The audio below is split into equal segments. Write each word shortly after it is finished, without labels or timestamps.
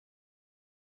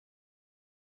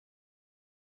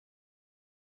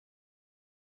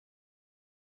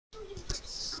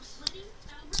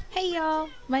Hey y'all,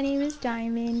 my name is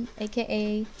Diamond,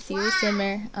 aka Serious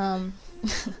Simmer. I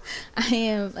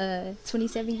am a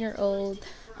 27-year-old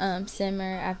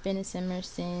simmer. I've been a simmer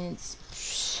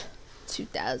since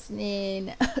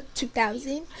 2000,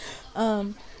 2000.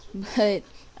 Um, but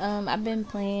I've been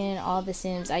playing all the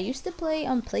Sims. I used to play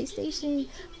on PlayStation,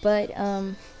 but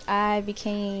I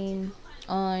became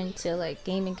on to like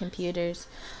gaming computers.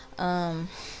 Um,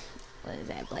 what is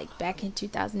that, like back in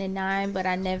 2009, but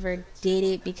I never did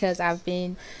it because I've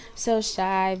been so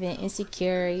shy and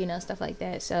insecure, stuff like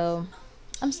that. So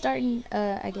I'm starting,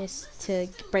 I guess, to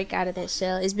break out of that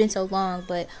shell. It's been so long,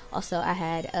 but also I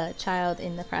had a child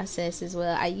in the process as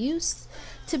well. I used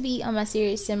to be on my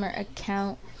Serious Simmer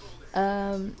account.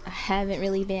 I haven't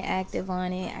really been active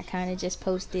on it. I kind of just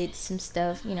posted some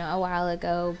stuff, a while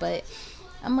ago, but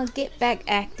I'm gonna get back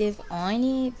active on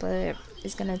it, but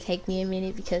it's gonna take me a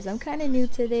minute because I'm kind of new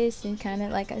to this and kind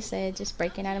of, like I said, just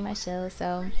breaking out of my shell.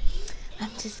 So I'm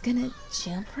just gonna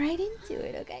jump right into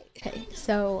it. Okay,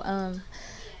 so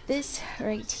this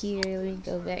right here, let me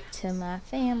go back to my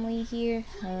family here.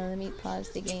 Let me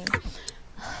pause the game.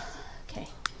 Okay,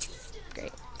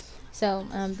 great. So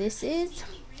this is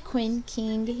Quinn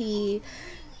King. He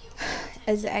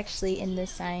is actually in the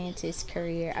scientist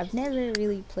career. I've never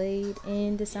really played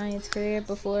in the science career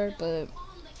before, but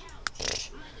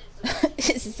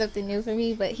this is something new for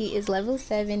me. But he is level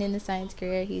 7 in the science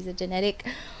career. He's a genetic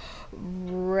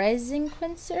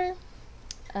resinquencer.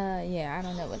 Yeah, I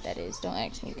don't know what that is. Don't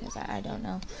ask me because I don't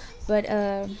know. But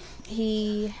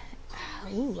he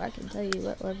ooh, I can tell you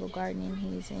what level gardening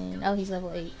he's in. Oh, he's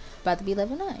level 8, about to be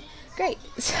level 9. Great.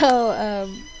 So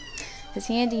his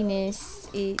handiness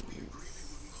is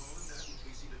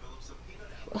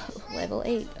level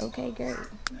 8. Okay, great.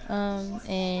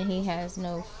 And he has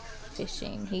no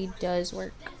fishing. He does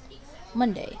work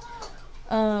Monday.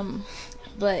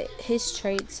 But his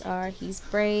traits are: he's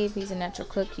brave, he's a natural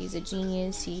cook, he's a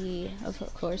genius, he of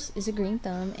course is a green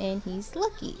thumb, and he's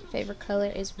lucky. Favorite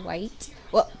color is white.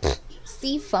 Well,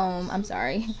 sea foam, I'm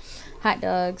sorry. Hot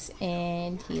dogs,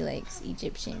 and he likes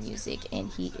Egyptian music, and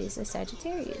he is a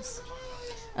Sagittarius.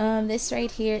 This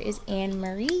right here is Anne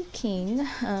Marie King.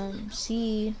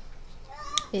 She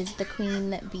is the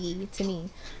queen bee to me,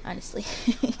 honestly.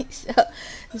 So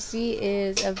she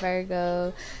is a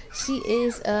Virgo. She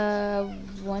is a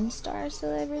 1-star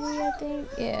celebrity, I think.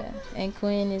 Yeah, and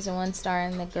Quinn is a 1-star,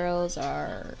 and the girls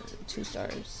are 2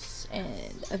 stars,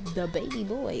 and the baby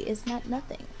boy is not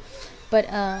nothing. But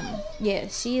yeah,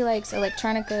 she likes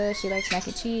electronica. She likes mac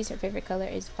and cheese. Her favorite color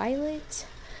is violet.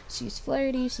 She's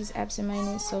flirty, she's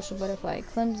absent-minded, social butterfly,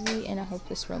 clumsy, and a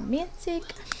hopeless romantic.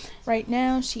 Right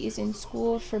now, she is in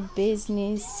school for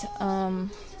business.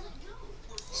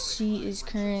 She is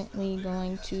currently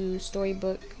going to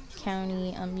Storybook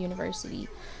County University,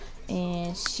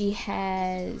 and she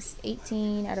has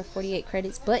 18 out of 48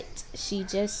 credits, but she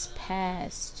just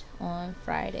passed on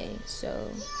Friday, so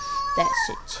that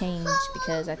should change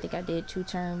because I think I did 2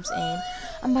 terms, and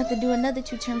I'm about to do another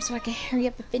 2 terms so I can hurry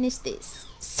up and finish this.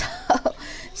 So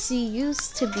she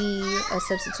used to be a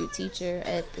substitute teacher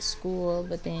at the school,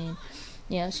 but then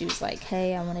she was like,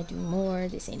 hey, I want to do more,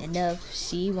 this ain't enough.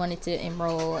 She wanted to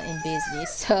enroll in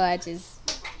business, so I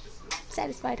just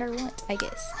satisfied her want, I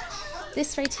guess.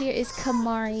 This right here is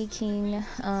Kamari King.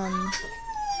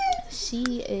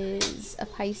 She is a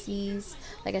Pisces.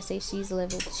 Like I say, she's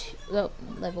level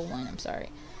 1, I'm sorry.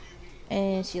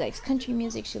 And she likes country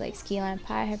music. She likes key lime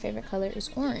pie. Her favorite color is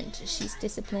orange. She's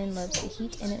disciplined, loves the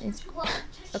heat, and is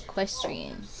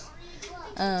equestrian.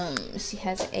 She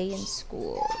has an A in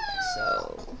school.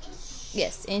 So,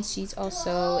 yes. And she's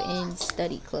also in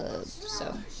study club.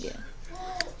 So, yeah.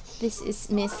 This is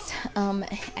Miss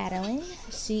Adeline.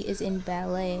 She is in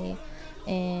ballet,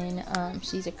 and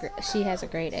she has a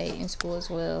grade A in school as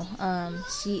well.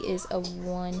 She is a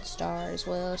 1-star as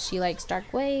well. She likes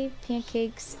dark wave,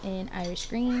 pancakes, and Irish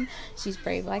green. She's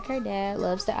brave like her dad,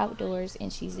 loves the outdoors,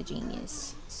 and she's a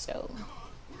genius. So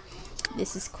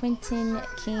this is Quentin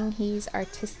King. He's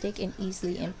artistic and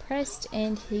easily impressed,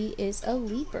 and he is a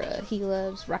Libra. He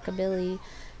loves rockabilly.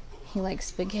 He likes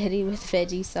spaghetti with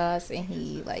veggie sauce, and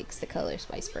he likes the color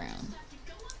spice brown.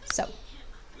 So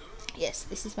yes,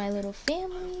 this is my little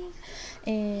family,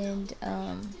 and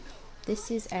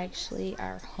this is actually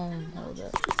our home. Hold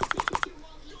up.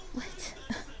 What?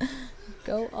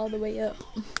 Go all the way up.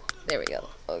 There we go.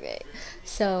 Okay.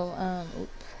 So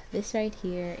this right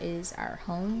here is our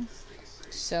home.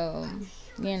 So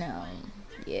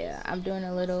yeah, I'm doing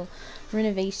a little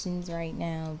renovations right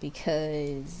now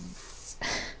because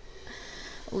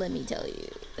let me tell you,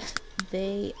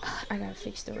 I gotta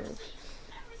fix the roof.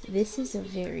 this is a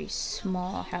very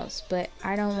small house, but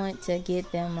I don't want to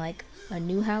get them like a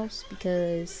new house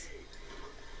because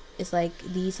it's like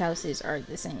these houses are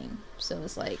the same. So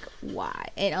it's like, why?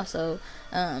 And also,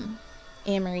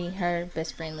 Amory, her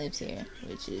best friend lives here,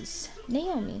 which is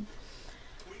Naomi.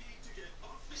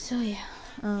 So yeah,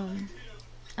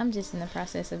 I'm just in the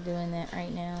process of doing that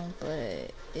right now,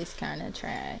 but it's kind of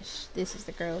trash. This is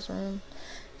the girls' room,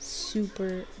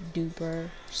 super duper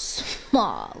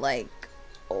small, like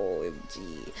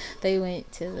OMG. They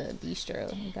went to the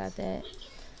bistro and got that.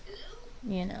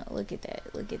 You know, look at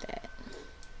that, look at that.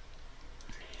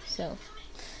 So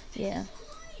yeah,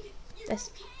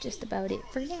 that's just about it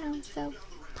for now. So